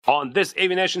On this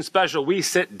AVNation special, we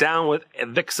sit down with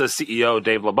AVIXA CEO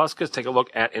Dave Labuskes, take a look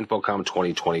at InfoComm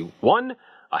 2021,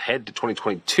 ahead to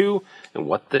 2022, and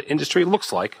what the industry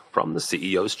looks like from the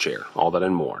CEO's chair. All that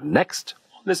and more next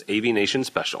on this AVNation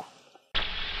special.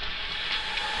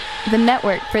 The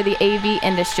network for the AV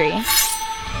industry.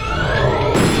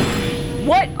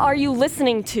 What are you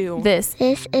listening to? This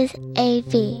is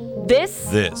AV.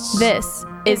 This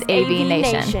is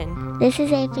AVNation. This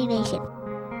is AVNation.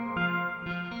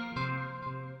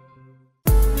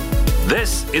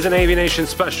 This is an AVNation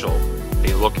special,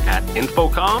 a look at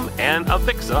InfoComm and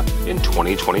AVIXA in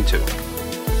 2022.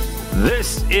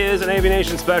 This is an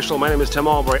AVNation special. My name is Tim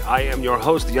Albright. I am your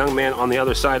host, the young man on the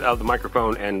other side of the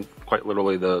microphone and quite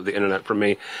literally the internet for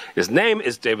me. His name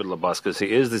is David Labuskes. He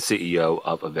is the CEO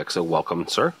of AVIXA. Welcome,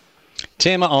 sir.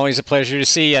 Tim, always a pleasure to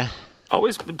see you.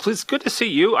 Always, please, good to see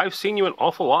you. I've seen you an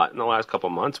awful lot in the last couple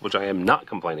of months, which I am not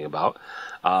complaining about,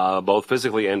 both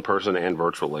physically in person and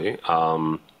virtually.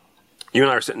 You and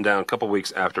I are sitting down a couple of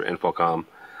weeks after InfoComm.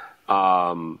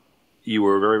 You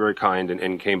were very, very kind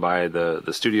and came by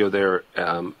the studio there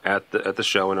at the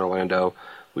show in Orlando.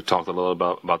 We talked a little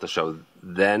about the show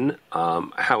then.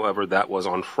 However, that was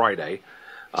on Friday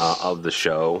of the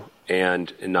show,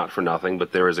 and not for nothing,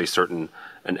 but there is an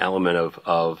element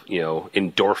of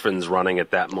endorphins running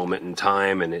at that moment in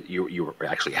time, and you were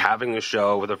actually having a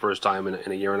show for the first time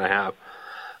in a year and a half.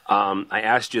 I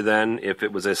asked you then if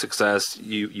it was a success.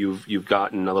 You've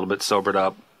gotten a little bit sobered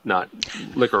up, not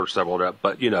liquor sobered up,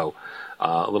 but a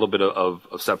little bit of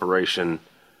separation,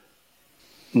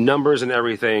 numbers and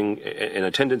everything, and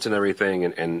attendance and everything,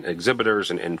 and exhibitors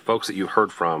and folks that you've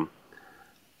heard from.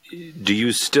 Do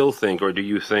you still think, or do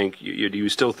you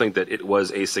still think that it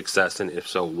was a success, and if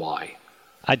so, why?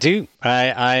 I do.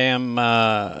 I am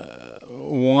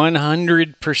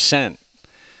 100%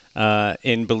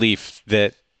 in belief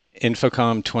that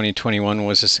InfoComm 2021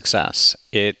 was a success.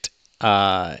 It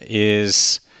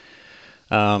is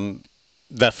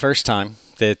the first time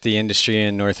that the industry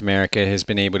in North America has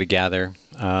been able to gather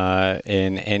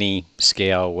in any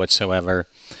scale whatsoever.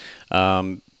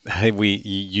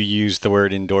 You used the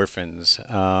word endorphins.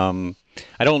 I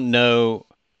don't know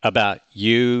about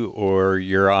you or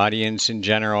your audience in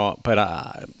general, but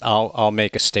I'll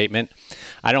make a statement.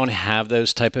 I don't have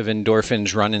those type of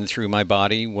endorphins running through my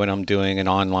body when I'm doing an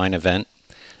online event.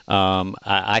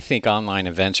 I think online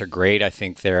events are great. I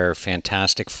think they're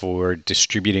fantastic for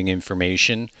distributing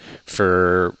information,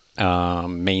 for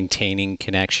maintaining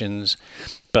connections.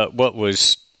 But what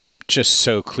was just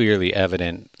so clearly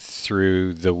evident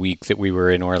through the week that we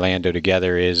were in Orlando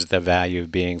together is the value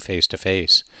of being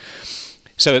face-to-face.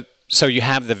 So you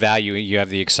have the value, you have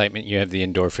the excitement, you have the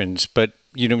endorphins, but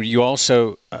you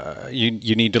also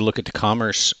you need to look at the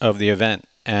commerce of the event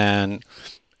and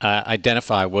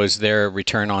identify, was there a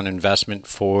return on investment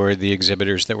for the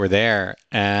exhibitors that were there?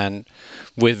 And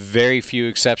with very few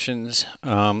exceptions,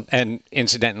 and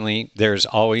incidentally, there's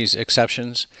always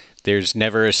exceptions. There's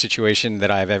never a situation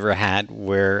that I've ever had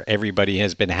where everybody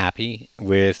has been happy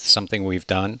with something we've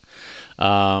done.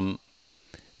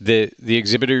 The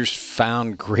exhibitors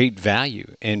found great value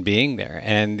in being there,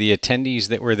 and the attendees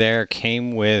that were there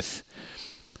came with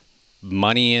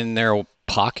money in their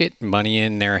pocket, money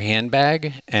in their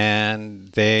handbag, and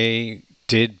they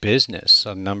did business.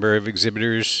 A number of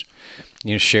exhibitors,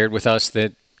 shared with us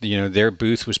that their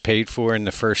booth was paid for in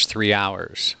the first 3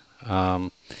 hours.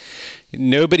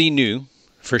 Nobody knew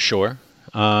for sure,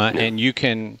 and you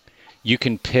can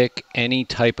pick any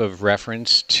type of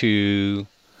reference to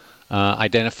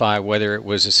identify whether it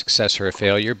was a success or a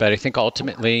failure. But I think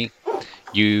ultimately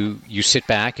you sit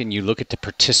back and you look at the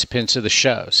participants of the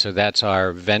show. So that's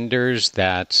our vendors,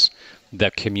 that's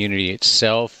the community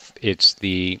itself, it's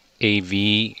the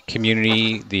AV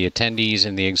community, the attendees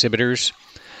and the exhibitors,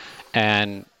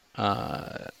 and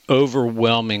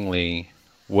overwhelmingly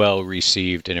well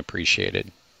received and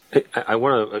appreciated. I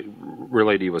want to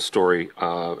relay to you a story,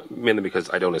 mainly because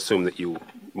I don't assume that you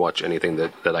watch anything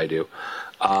that I do.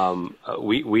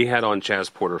 We had on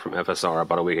Chaz Porter from FSR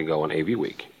about a week ago on AV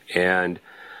Week, and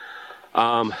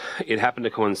it happened to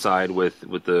coincide with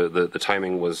the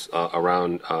timing was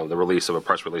around the release of a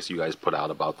press release you guys put out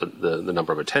about the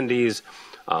number of attendees,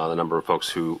 the number of folks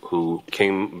who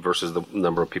came versus the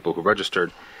number of people who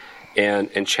registered. And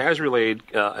Chaz relayed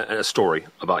a story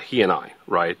about he and I,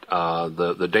 right?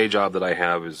 The day job that I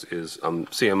have is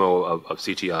CMO of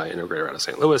CTI Integrator out of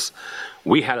St. Louis.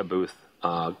 We had a booth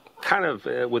kind of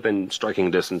within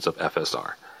striking distance of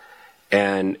FSR.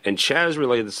 And Chaz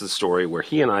related this to the story where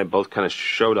he and I both kind of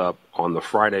showed up on the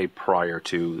Friday prior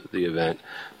to the event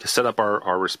to set up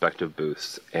our respective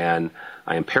booths. And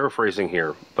I am paraphrasing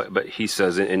here, but he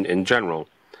says in general,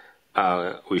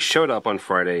 we showed up on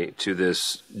Friday to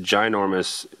this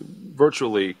ginormous,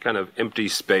 virtually kind of empty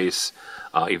space.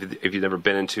 If you've never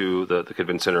been into the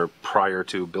convention center prior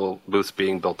to booths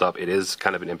being built up, it is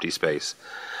kind of an empty space.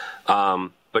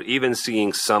 But even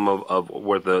seeing some of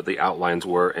where the outlines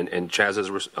were, and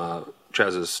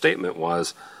Chaz's statement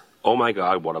was, "Oh my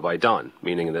God, what have I done?"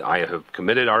 Meaning that I have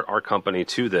committed our company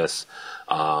to this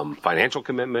financial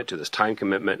commitment, to this time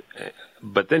commitment.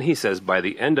 But then he says, by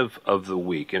the end of the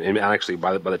week, and actually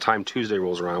by the time Tuesday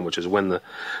rolls around, which is when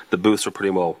the booths are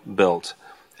pretty well built,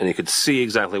 and he could see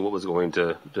exactly what was going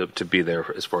to be there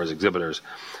as far as exhibitors.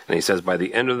 And he says, by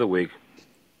the end of the week,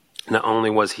 not only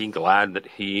was he glad that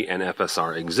he and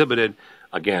FSR exhibited,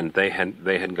 again, they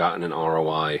had gotten an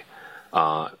ROI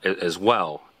as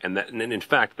well. And in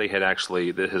fact, that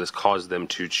has caused them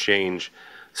to change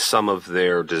some of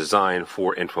their design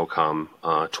for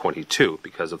InfoComm 22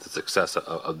 because of the success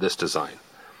of this design.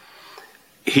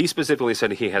 He specifically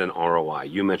said he had an ROI.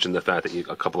 You mentioned the fact that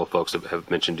a couple of folks have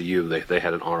mentioned to you they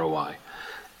had an ROI.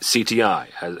 CTI,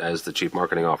 as the chief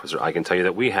marketing officer, I can tell you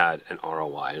that we had an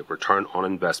ROI, return on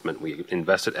investment. We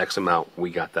invested X amount,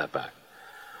 we got that back.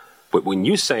 But when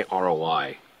you say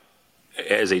ROI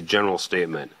as a general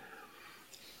statement,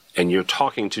 and you're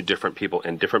talking to different people,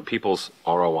 and different people's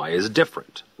ROI is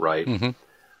different, right? Mm-hmm.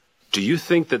 Do you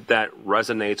think that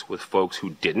resonates with folks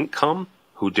who didn't come,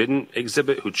 who didn't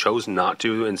exhibit, who chose not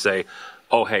to, and say,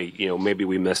 oh, hey, maybe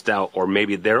we missed out, or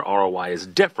maybe their ROI is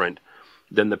different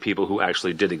than the people who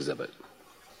actually did exhibit?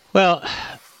 Well,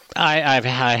 I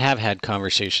have had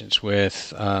conversations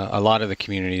with a lot of the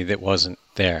community that wasn't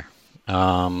there.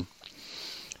 I'm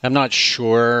not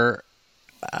sure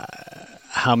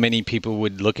how many people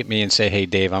would look at me and say, hey,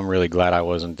 Dave, I'm really glad I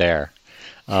wasn't there.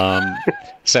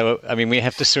 So, I mean, we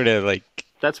have to sort of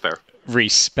that's fair.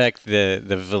 Respect the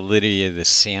validity of the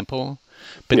sample.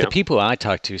 But the people I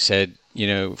talked to said,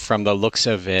 from the looks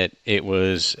of it, it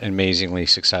was amazingly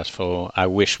successful. I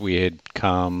wish we had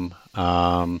come.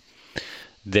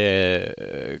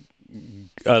 The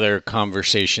other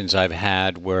conversations I've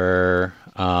had were,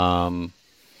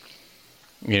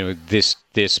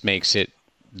 this makes it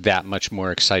that much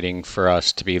more exciting for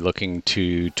us to be looking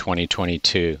to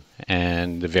 2022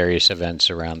 and the various events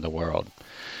around the world.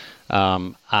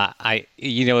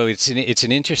 It's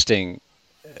an interesting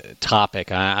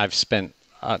topic. I've spent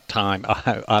time,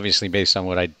 obviously based on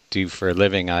what I do for a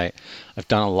living, I've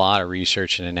done a lot of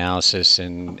research and analysis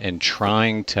and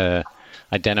trying to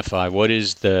identify what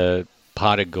is the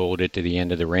pot of gold at the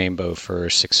end of the rainbow for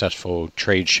a successful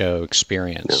trade show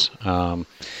experience. And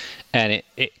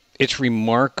it's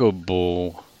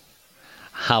remarkable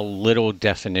how little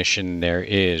definition there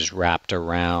is wrapped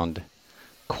around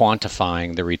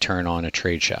quantifying the return on a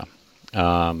trade show.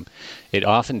 It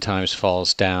oftentimes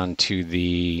falls down to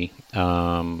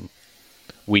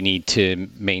we need to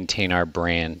maintain our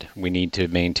brand. We need to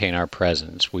maintain our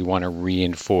presence. We want to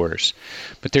reinforce.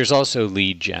 But there's also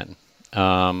lead gen.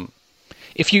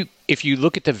 If you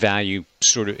look at the value,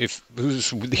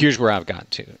 here's where I've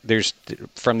got to.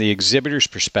 From the exhibitor's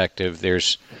perspective,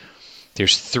 there's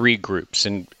three groups,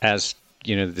 and as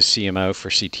the CMO for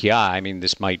CTI, I mean,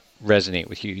 this might resonate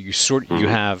with you. You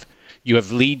have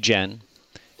lead gen,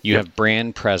 you have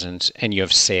brand presence, and you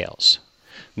have sales.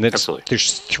 And Absolutely.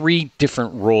 There's three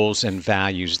different roles and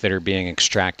values that are being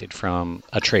extracted from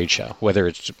a trade show, whether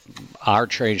it's our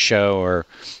trade show or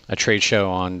a trade show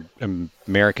on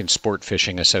American Sport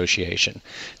Fishing Association.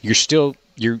 You're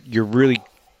really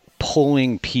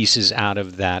pulling pieces out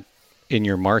of that in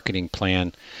your marketing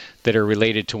plan that are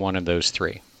related to one of those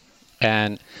three.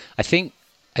 And I think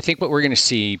what we're going to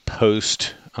see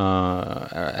post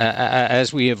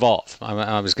as we evolve,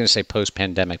 I was going to say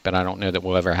post-pandemic, but I don't know that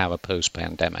we'll ever have a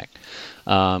post-pandemic,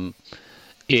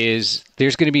 is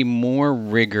there's going to be more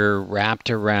rigor wrapped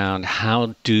around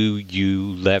how do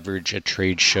you leverage a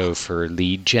trade show for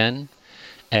lead gen,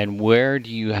 and where do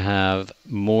you have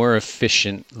more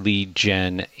efficient lead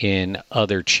gen in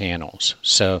other channels.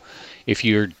 So if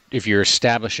you're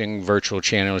establishing virtual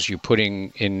channels, you're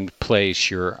putting in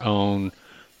place your own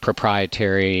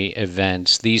proprietary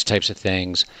events, these types of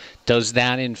things, does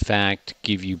that in fact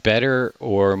give you better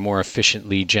or more efficient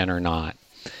lead gen or not?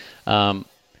 I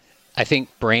think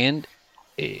brand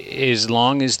as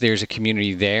long as there's a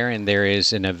community there and there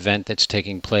is an event that's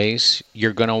taking place,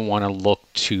 you're going to want to look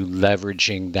to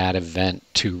leveraging that event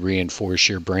to reinforce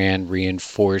your brand,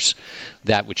 reinforce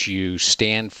that which you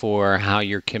stand for, how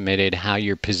you're committed, how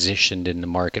you're positioned in the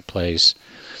marketplace.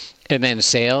 And then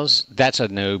sales, that's a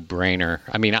no-brainer.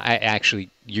 I mean,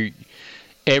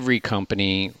 every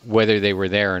company, whether they were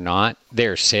there or not,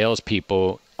 their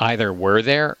salespeople either were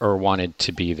there or wanted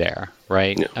to be there,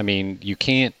 right? Yeah. I mean, you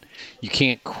can't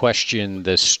question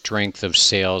the strength of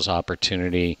sales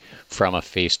opportunity from a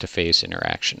face-to-face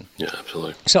interaction. Yeah,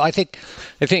 absolutely. So I think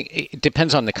it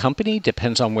depends on the company,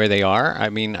 depends on where they are. I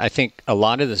mean, I think a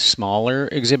lot of the smaller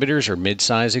exhibitors or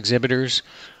mid-size exhibitors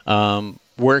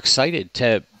were excited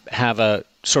to have a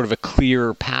sort of a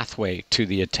clearer pathway to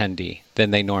the attendee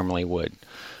than they normally would.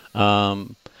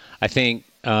 I think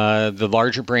the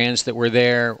larger brands that were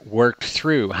there worked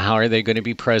through how are they going to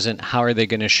be present, how are they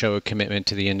going to show a commitment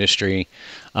to the industry,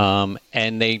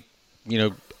 and they,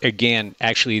 again,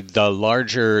 actually the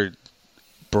larger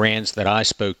brands that I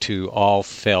spoke to all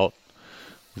felt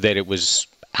that it was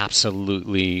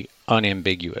absolutely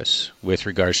unambiguous with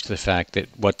regards to the fact that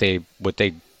what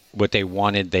they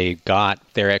wanted, they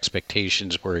got, their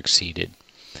expectations were exceeded.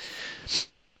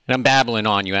 And I'm babbling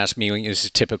on. You asked me, this is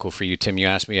typical for you, Tim. You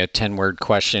asked me a 10-word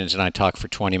questions, and I talk for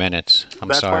 20 minutes.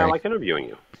 That's sorry. Why I like interviewing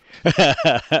you.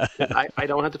 I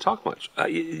don't have to talk much.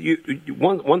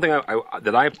 One thing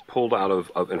that I pulled out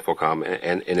of InfoComm,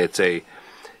 and it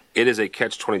is a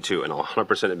catch-22, and I'll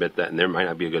 100% admit that, and there might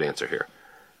not be a good answer here.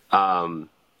 And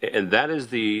that is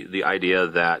the idea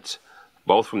that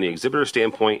both from the exhibitor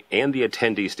standpoint and the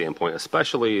attendee standpoint,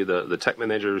 especially the tech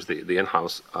managers, the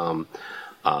in-house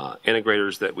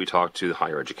integrators that we talk to,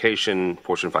 higher education,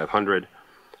 Fortune 500,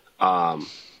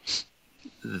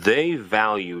 they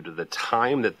valued the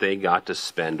time that they got to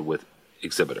spend with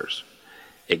exhibitors.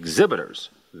 Exhibitors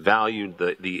valued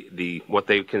the what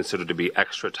they considered to be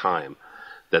extra time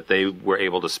that they were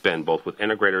able to spend both with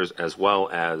integrators as well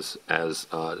as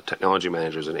technology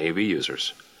managers and AV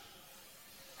users.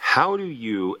 How do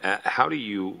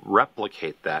you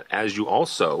replicate that as you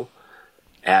also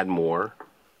add more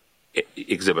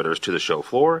exhibitors to the show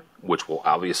floor, which will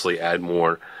obviously add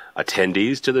more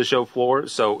attendees to the show floor?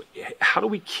 So how do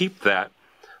we keep that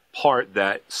part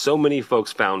that so many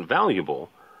folks found valuable,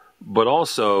 but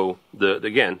also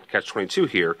again, catch-22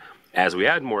 here, as we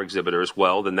add more exhibitors,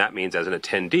 well, then that means as an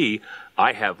attendee,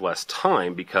 I have less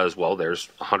time because, well, there's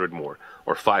 100 more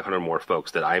or 500 more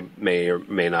folks that I may or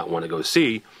may not want to go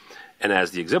see. And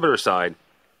as the exhibitor side,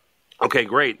 okay,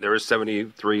 great, there is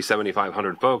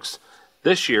 7,500 folks.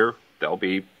 This year, there'll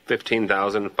be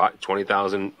 15,000,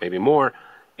 20,000, maybe more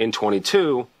in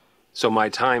 22. So my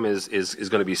time is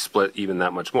going to be split even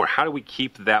that much more. How do we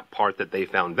keep that part that they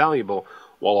found valuable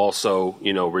while also,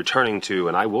 returning to,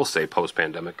 and I will say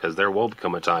post-pandemic, because there will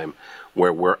become a time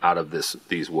where we're out of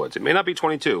these woods. It may not be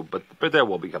 22, but there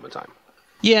will become a time.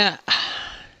 Yeah,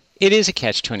 it is a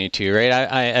catch-22,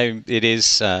 right? It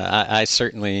is. I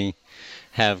certainly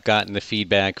have gotten the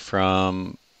feedback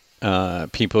from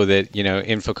people that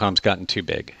InfoComm's gotten too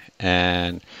big,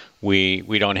 and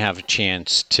we don't have a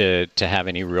chance to have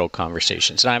any real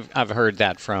conversations. And I've heard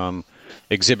that from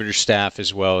exhibitor staff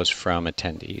as well as from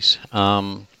attendees.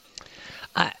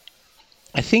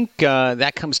 I think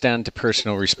that comes down to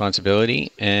personal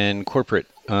responsibility and corporate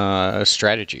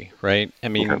strategy, right? I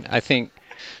mean, okay.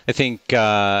 I think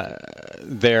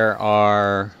there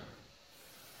are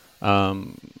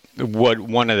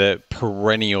one of the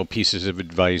perennial pieces of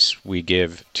advice we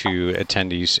give to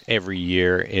attendees every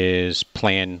year is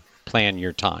plan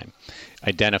your time.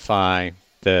 Identify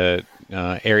the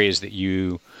areas that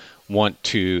you want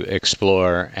to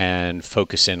explore and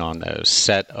focus in on those.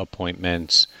 Set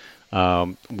appointments,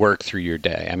 work through your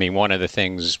day. I mean, one of the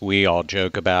things we all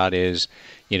joke about is,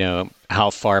 how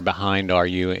far behind are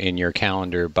you in your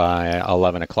calendar by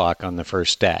 11 o'clock on the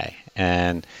first day?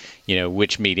 And,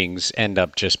 which meetings end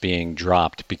up just being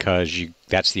dropped because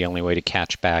that's the only way to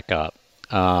catch back up.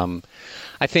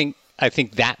 I think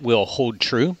that will hold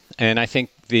true. And I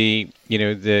think the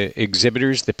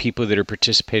exhibitors, the people that are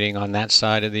participating on that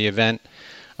side of the event,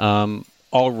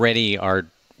 already are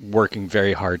working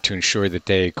very hard to ensure that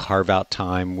they carve out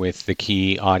time with the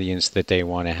key audience that they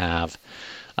want to have.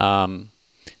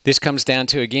 This comes down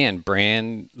to, again,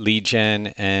 brand, lead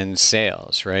gen, and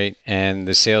sales, right? And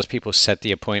the salespeople set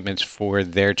the appointments for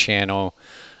their channel.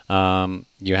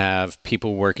 You have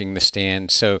people working the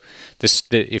stand. So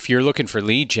if you're looking for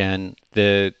lead gen,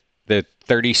 the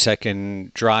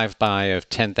 30-second drive-by of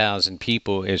 10,000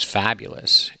 people is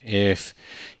fabulous. If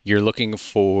you're looking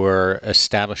for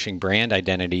establishing brand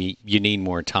identity, you need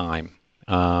more time.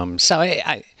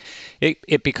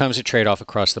 It becomes a trade-off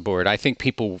across the board. I think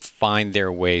people find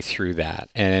their way through that.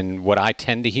 And what I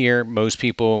tend to hear, most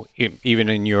people, even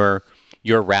in your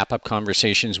wrap-up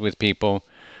conversations with people,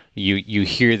 you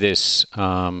hear this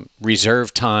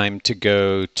reserve time to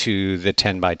go to the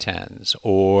 10 by 10s,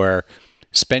 or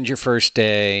spend your first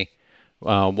day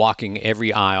walking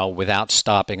every aisle without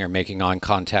stopping or making eye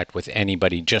contact with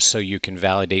anybody, just so you can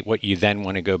validate what you then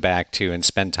want to go back to and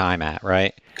spend time at,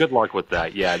 right? Good luck with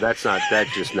that. Yeah, that's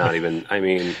just not even. I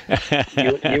mean,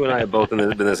 you and I have both been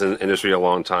in this industry a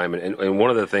long time, and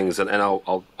one of the things, and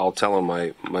I'll tell him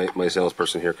my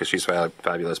salesperson here because she's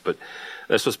fabulous. But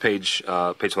this was Paige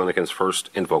Leniken's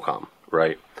first InfoComm,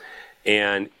 right?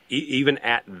 And even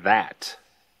at that,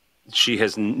 she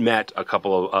has met a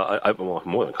couple of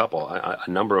more than a couple, a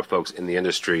number of folks in the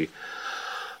industry.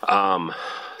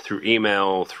 Through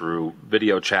email, through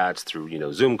video chats,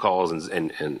 through Zoom calls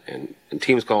and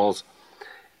Teams calls,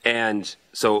 and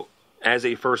so as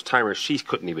a first timer, she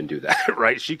couldn't even do that,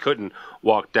 right? She couldn't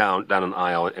walk down an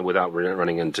aisle and without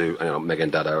running into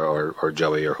Megan Dutta or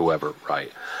Joey or whoever,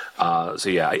 right? So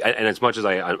yeah, and as much as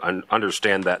I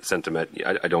understand that sentiment,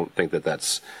 I don't think that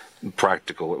that's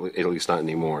practical, at least not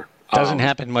anymore. Doesn't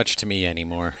happen much to me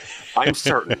anymore. I'm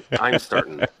certain.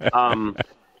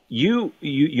 You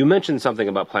mentioned something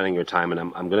about planning your time, and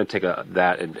I'm going to take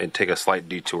and take a slight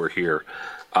detour here.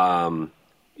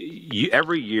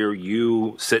 Every year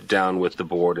you sit down with the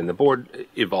board, and the board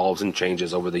evolves and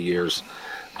changes over the years.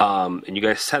 And you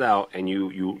guys set out, and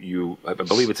you I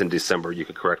believe it's in December. You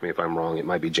could correct me if I'm wrong. It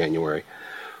might be January,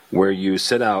 where you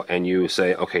sit out and you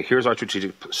say, okay, here's our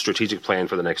strategic plan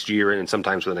for the next year, and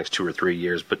sometimes for the next 2 or 3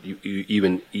 years. But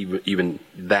even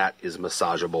that is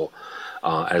massageable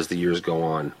as the years go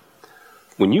on.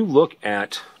 When you look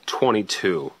at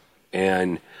 22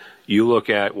 and you look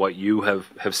at what you have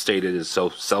stated is so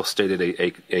self-stated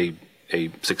a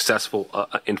successful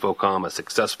InfoComm, a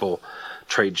successful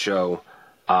trade show,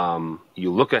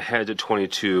 you look ahead to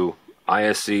 22.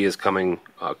 ISE is coming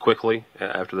quickly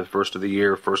after the first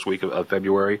week of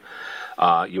February.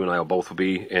 You and I will both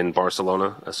be in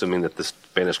Barcelona, assuming that the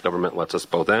Spanish government lets us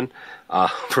both in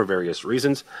for various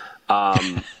reasons.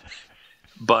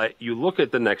 But you look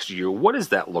at the next year, what does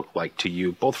that look like to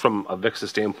you, both from a AVIXA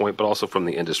standpoint, but also from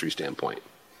the industry standpoint?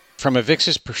 From a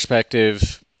AVIXA's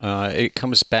perspective, it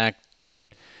comes back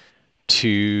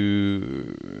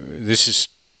to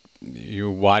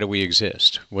why do we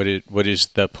exist? What is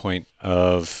the point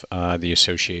of the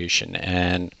association?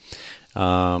 And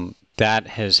that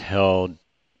has held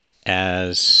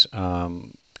as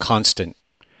constant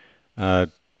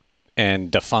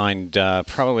and defined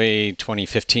probably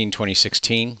 2015,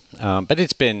 2016, but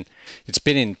it's been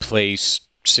in place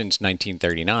since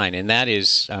 1939, and that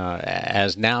is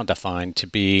as now defined to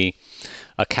be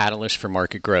a catalyst for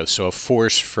market growth, so a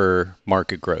force for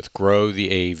market growth, grow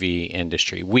the AV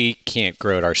industry. We can't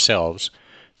grow it ourselves.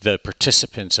 The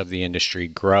participants of the industry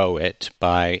grow it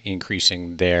by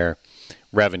increasing their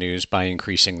revenues, by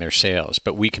increasing their sales,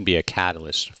 but we can be a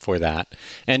catalyst for that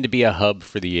and to be a hub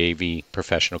for the AV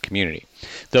professional community.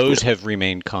 Those have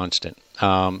remained constant.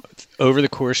 Over the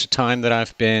course of time that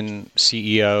I've been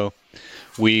CEO,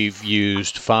 we've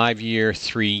used 5-year,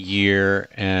 3-year,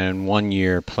 and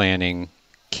 1-year planning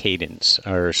cadence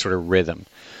or sort of rhythm.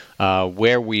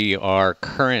 Where we are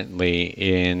currently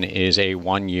in is a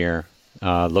 1-year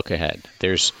look ahead.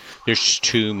 There's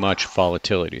too much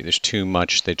volatility. There's too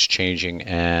much that's changing,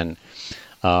 and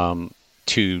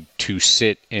to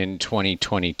sit in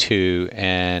 2022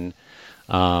 and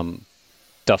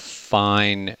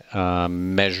define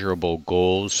measurable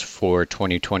goals for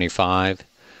 2025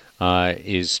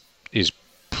 is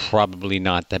probably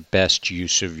not the best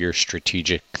use of your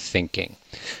strategic thinking.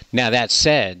 Now, that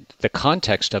said, the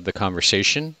context of the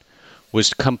conversation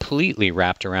was completely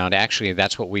wrapped around, actually,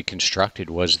 that's what we constructed,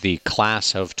 was the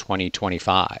class of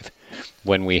 2025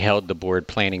 when we held the board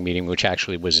planning meeting, which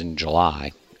actually was in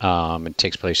July. It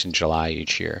takes place in July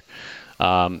each year.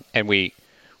 And we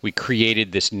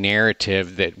created this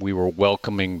narrative that we were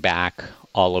welcoming back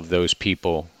all of those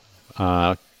people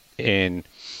in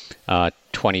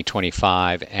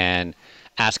 2025 and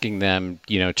asking them,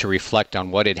 to reflect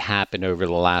on what had happened over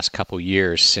the last couple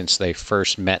years since they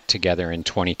first met together in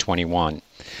 2021.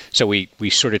 So we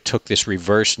sort of took this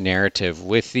reverse narrative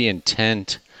with the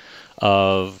intent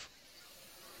of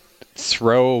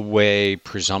throw away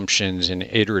presumptions and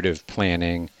iterative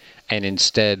planning and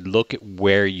instead look at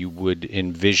where you would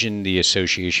envision the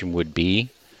association would be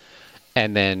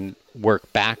and then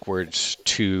work backwards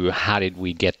to how did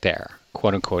we get there,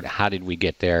 quote unquote, how did we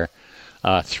get there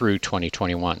through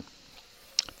 2021.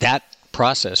 That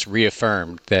process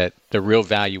reaffirmed that the real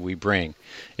value we bring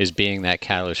is being that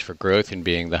catalyst for growth and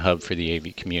being the hub for the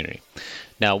AV community.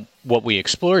 Now, what we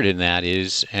explored in that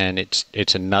is, and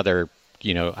it's another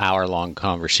hour-long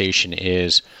conversation,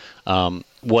 is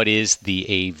what is the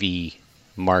AV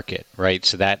market, right?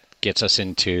 So that gets us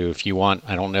into, if you want,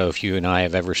 I don't know if you and I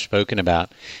have ever spoken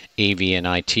about AV and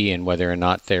IT and whether or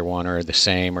not they're one or the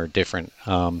same or different.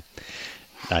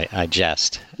 I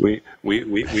jest. We've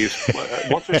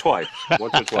once or twice,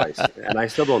 and I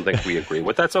still don't think we agree,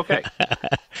 but that's okay.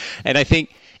 And I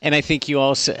think you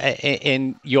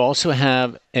also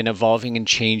have an evolving and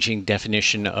changing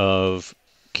definition of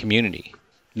community.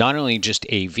 Not only just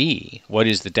AV, what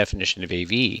is the definition of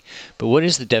AV, but what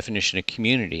is the definition of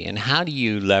community, and how do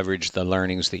you leverage the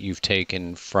learnings that you've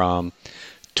taken from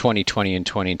 2020 and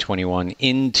 2021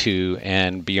 into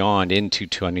and beyond into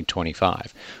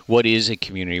 2025? What is a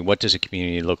community? What does a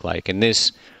community look like? And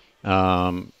this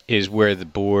is where the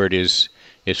board is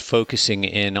focusing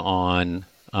in on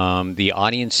the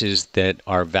audiences that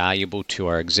are valuable to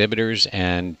our exhibitors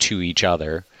and to each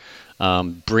other,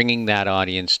 bringing that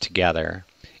audience together,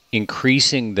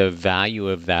 increasing the value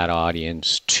of that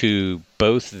audience to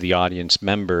both the audience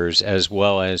members as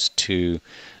well as to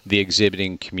the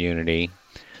exhibiting community,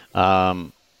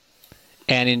 and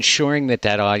ensuring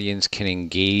that audience can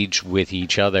engage with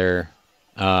each other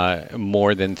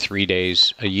more than 3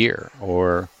 days a year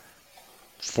or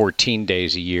 14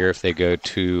 days a year if they go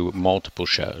to multiple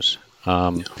shows.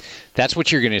 That's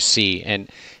what you're going to see, and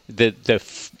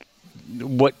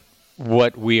what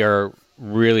we are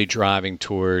really driving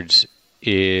towards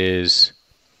is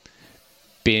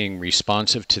being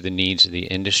responsive to the needs of the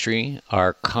industry.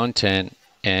 Our content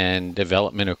and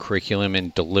development of curriculum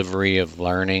and delivery of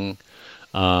learning,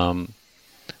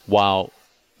 while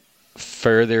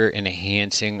further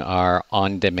enhancing our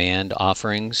on-demand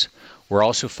offerings, we're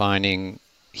also finding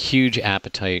huge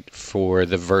appetite for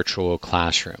the virtual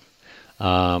classroom,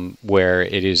 where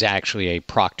it is actually a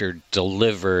proctored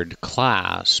delivered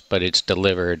class, but it's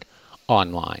delivered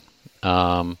online.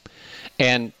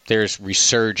 And there's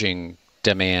resurging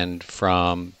demand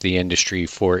from the industry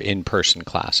for in-person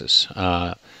classes,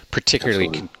 particularly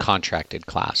contracted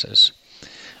classes.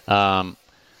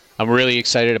 I'm really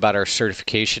excited about our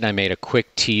certification. I made a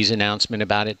quick tease announcement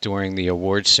about it during the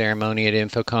awards ceremony at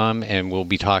InfoComm, and we'll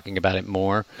be talking about it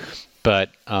more. But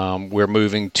we're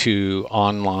moving to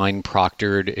online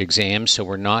proctored exams, so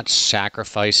we're not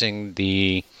sacrificing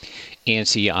the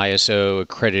ANSI ISO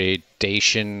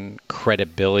accreditation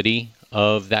credibility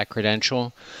of that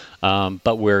credential,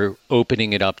 but we're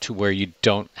opening it up to where you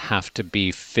don't have to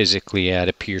be physically at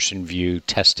a Pearson VUE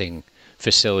testing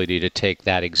facility to take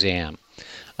that exam.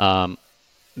 That's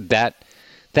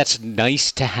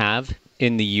nice to have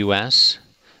in the U.S.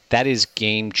 That is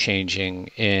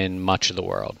game-changing in much of the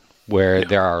world, where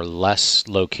there are less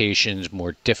locations,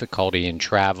 more difficulty in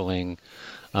traveling.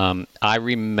 I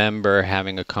remember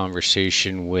having a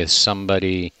conversation with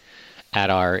somebody at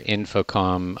our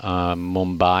InfoComm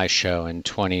Mumbai show in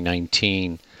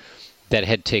 2019 that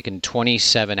had taken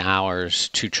 27 hours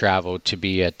to travel to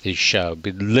be at this show,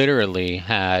 but literally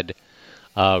had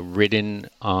ridden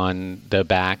on the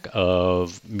back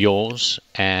of mules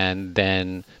and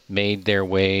then made their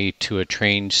way to a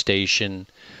train station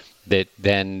that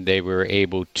then they were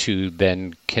able to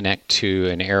then connect to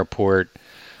an airport.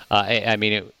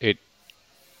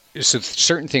 So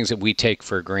certain things that we take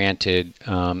for granted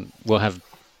will have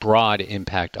broad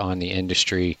impact on the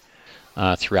industry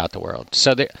throughout the world.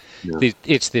 So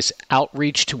it's this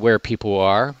outreach to where people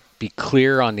are, be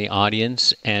clear on the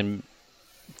audience, and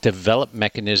develop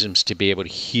mechanisms to be able to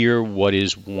hear what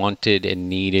is wanted and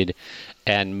needed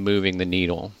and moving the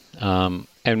needle. And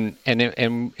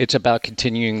it's about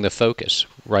continuing the focus,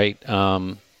 right?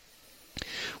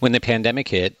 When the pandemic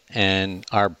hit and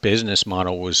our business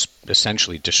model was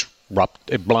essentially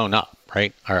blown up,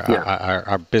 right?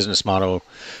 Our business model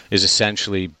is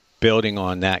essentially building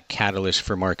on that catalyst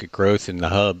for market growth in the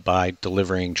hub by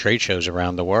delivering trade shows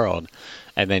around the world,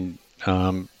 and then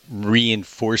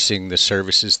reinforcing the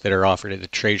services that are offered at the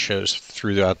trade shows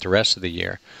throughout the rest of the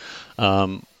year.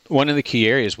 One of the key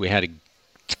areas we had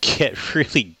to get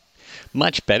really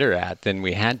much better at than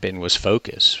we had been was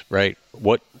focus, right?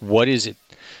 What is it?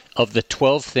 Of the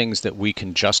 12 things that we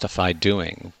can justify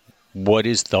doing, what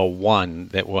is the one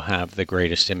that will have the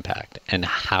greatest impact? And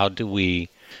how do we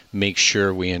make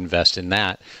sure we invest in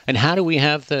that? And how do we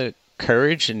have the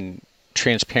courage and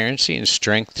transparency and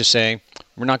strength to say,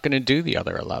 we're not going to do the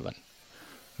other 11?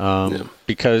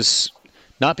 Because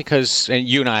and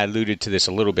you and I alluded to this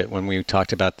a little bit when we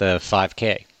talked about the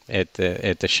 5K at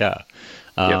the show.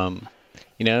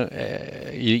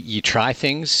 you try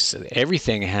things.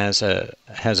 Everything has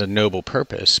a noble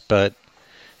purpose, but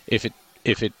if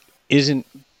it isn't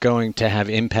going to have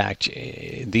impact,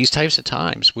 these types of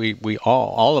times, we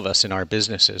all of us in our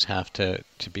businesses have to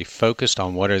be focused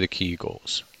on what are the key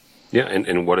goals. Yeah,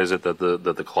 and what is it that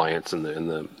the clients and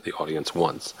the audience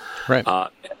wants? Right.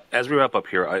 As we wrap up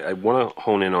here, I want to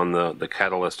hone in on the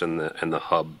catalyst and the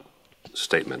hub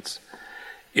statements.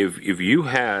 If you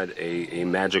had a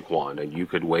magic wand and you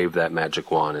could wave that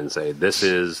magic wand and say, this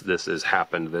is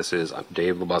happened,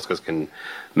 Dave Labuskes can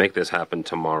make this happen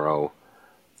tomorrow,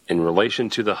 in relation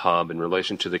to the hub, in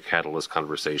relation to the catalyst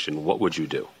conversation, what would you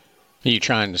do? Are you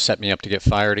trying to set me up to get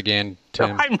fired again,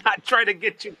 Tim? No, I'm not trying to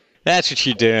get you. That's what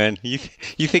you're doing.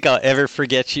 You think I'll ever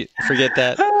forget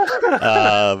that?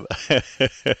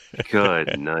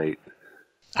 Good night.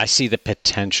 I see the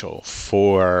potential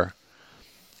for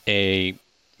a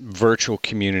virtual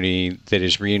community that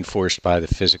is reinforced by the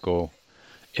physical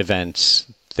events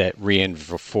that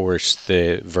reinforce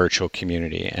the virtual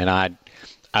community, and I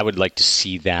would like to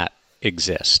see that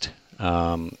exist.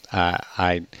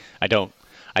 I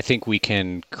think we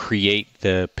can create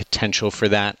the potential for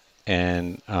that,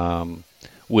 and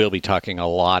we'll be talking a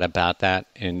lot about that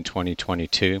in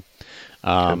 2022.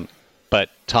 But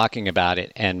talking about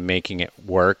it and making it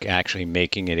work, actually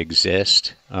making it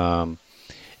exist,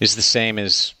 is the same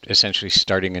as essentially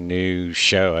starting a new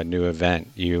show, a new event.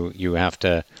 You have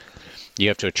to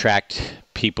attract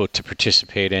people to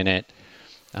participate in it.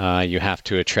 You have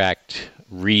to attract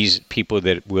people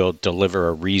that will deliver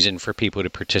a reason for people to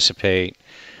participate.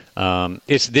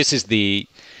 This is the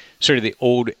sort of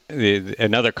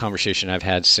another conversation I've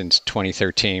had since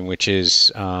 2013, which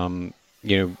is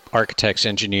architects,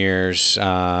 engineers,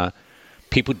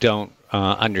 people don't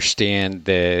understand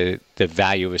the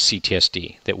value of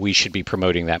CTSD, that we should be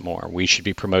promoting that more. We should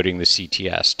be promoting the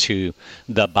CTS to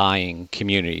the buying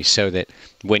community so that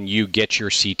when you get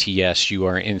your CTS, you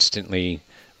are instantly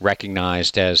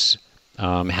recognized as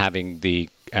having the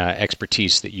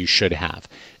expertise that you should have.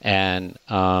 And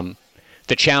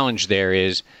the challenge there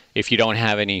is if you don't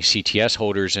have any CTS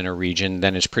holders in a region,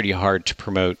 then it's pretty hard to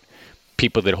promote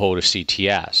people that hold a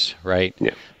CTS, right?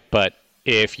 Yeah. But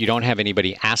if you don't have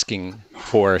anybody asking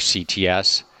for a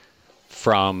CTS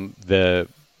from the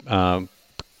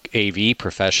AV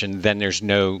profession, then there's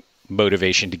no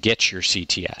motivation to get your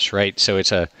CTS, right? So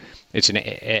it's a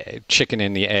chicken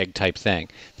and the egg type thing.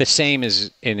 The same is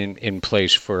in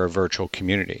place for a virtual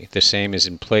community. The same is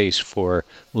in place for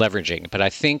leveraging. But I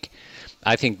think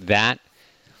that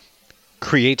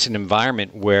creates an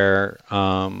environment where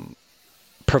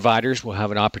providers will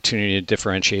have an opportunity to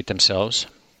differentiate themselves.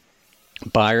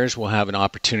 Buyers will have an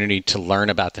opportunity to learn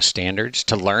about the standards,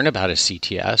 to learn about a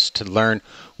CTS, to learn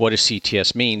what a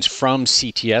CTS means from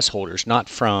CTS holders, not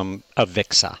from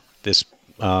AVIXA, this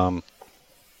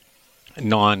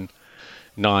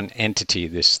non-entity,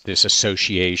 this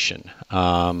association.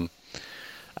 I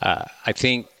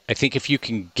think if you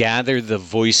can gather the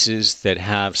voices that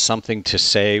have something to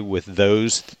say with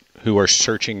those who are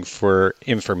searching for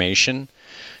information,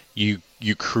 you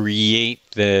create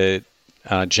the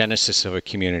genesis of a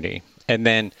community. And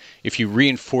then if you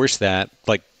reinforce that,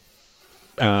 like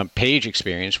Paige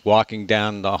experienced, walking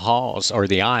down the halls or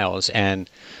the aisles and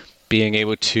being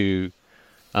able to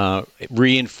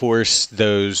reinforce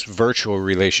those virtual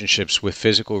relationships with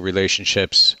physical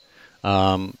relationships,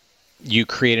 you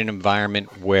create an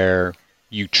environment where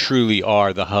you truly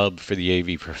are the hub for the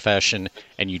AV profession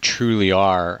and you truly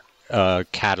are a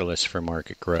catalyst for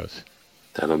market growth.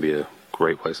 That'll be a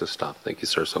great place to stop. Thank you,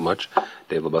 sir, so much.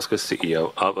 Dave Labuskes,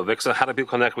 CEO of AVIXA. How do people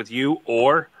connect with you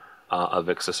or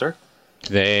AVIXA, sir?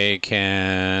 They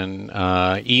can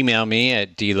email me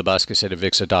at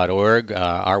dlabuskes@avixa.org.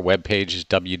 Our webpage is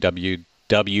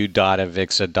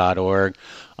www.avixa.org.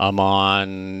 I'm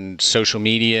on social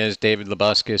media as David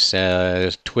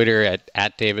Labuskes, Twitter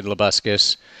at David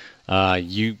Labuskes.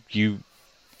 You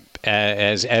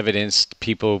as evidenced,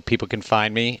 people can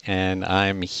find me, and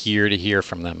I'm here to hear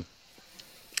from them.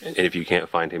 And if you can't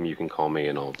find him, you can call me,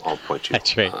 and I'll point you.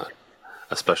 That's right.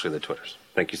 Especially the Twitters.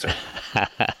 Thank you, sir.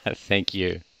 Thank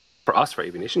you. For us, for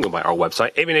AVNation, go by our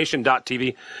website,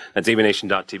 AVNation.tv. That's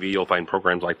AVNation.tv. You'll find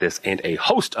programs like this and a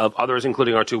host of others,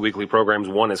 including our 2 weekly programs.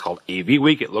 One is called AV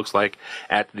Week. It looks like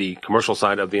at the commercial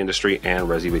side of the industry, and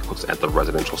Resi Week looks at the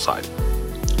residential side.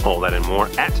 All that and more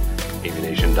at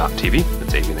AVNation.tv.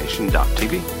 That's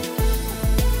AVNation.tv.